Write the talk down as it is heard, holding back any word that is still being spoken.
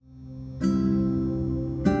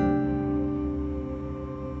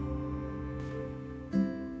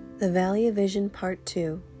The Valley of Vision Part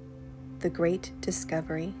 2, The Great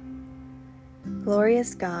Discovery.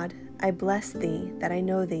 Glorious God, I bless Thee that I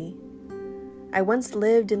know Thee. I once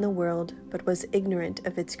lived in the world, but was ignorant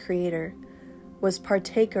of its Creator, was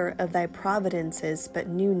partaker of Thy providences, but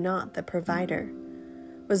knew not the Provider,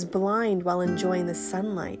 was blind while enjoying the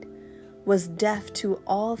sunlight, was deaf to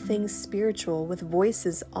all things spiritual with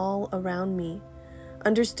voices all around me,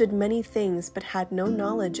 understood many things, but had no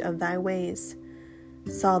knowledge of Thy ways,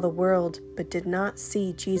 saw the world, but did not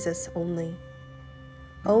see Jesus only.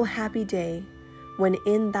 O happy day, when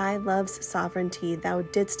in Thy love's sovereignty Thou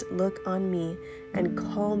didst look on me and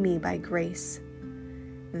call me by grace.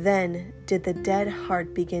 Then did the dead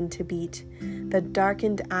heart begin to beat, the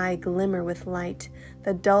darkened eye glimmer with light,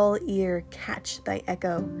 the dull ear catch Thy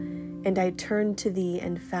echo, and I turned to Thee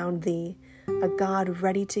and found Thee, a God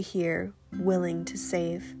ready to hear, willing to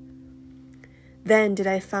save. Then did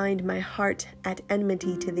I find my heart at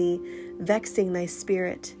enmity to Thee, vexing Thy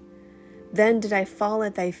spirit. Then did I fall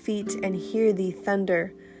at Thy feet and hear Thee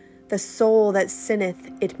thunder, the soul that sinneth,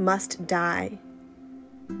 it must die.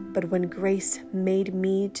 But when grace made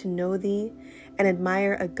me to know Thee and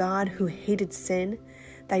admire a God who hated sin,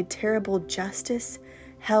 Thy terrible justice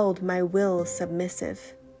held my will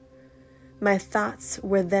submissive. My thoughts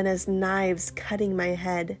were then as knives cutting my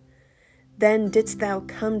head. Then didst Thou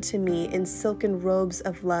come to me in silken robes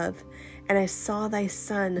of love, and I saw Thy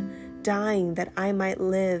Son dying that I might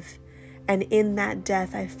live, and in that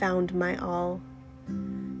death I found my all.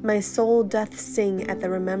 My soul doth sing at the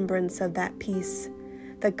remembrance of that peace.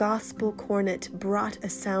 The gospel cornet brought a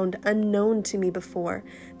sound unknown to me before,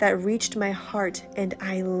 that reached my heart, and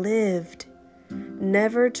I lived,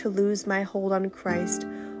 never to lose my hold on Christ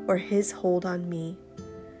or His hold on me.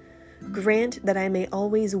 Grant that I may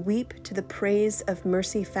always weep to the praise of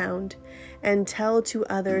mercy found, and tell to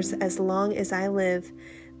others as long as I live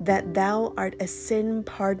that Thou art a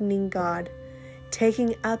sin-pardoning God,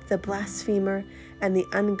 taking up the blasphemer and the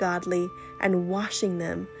ungodly and washing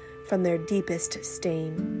them from their deepest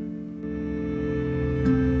stain.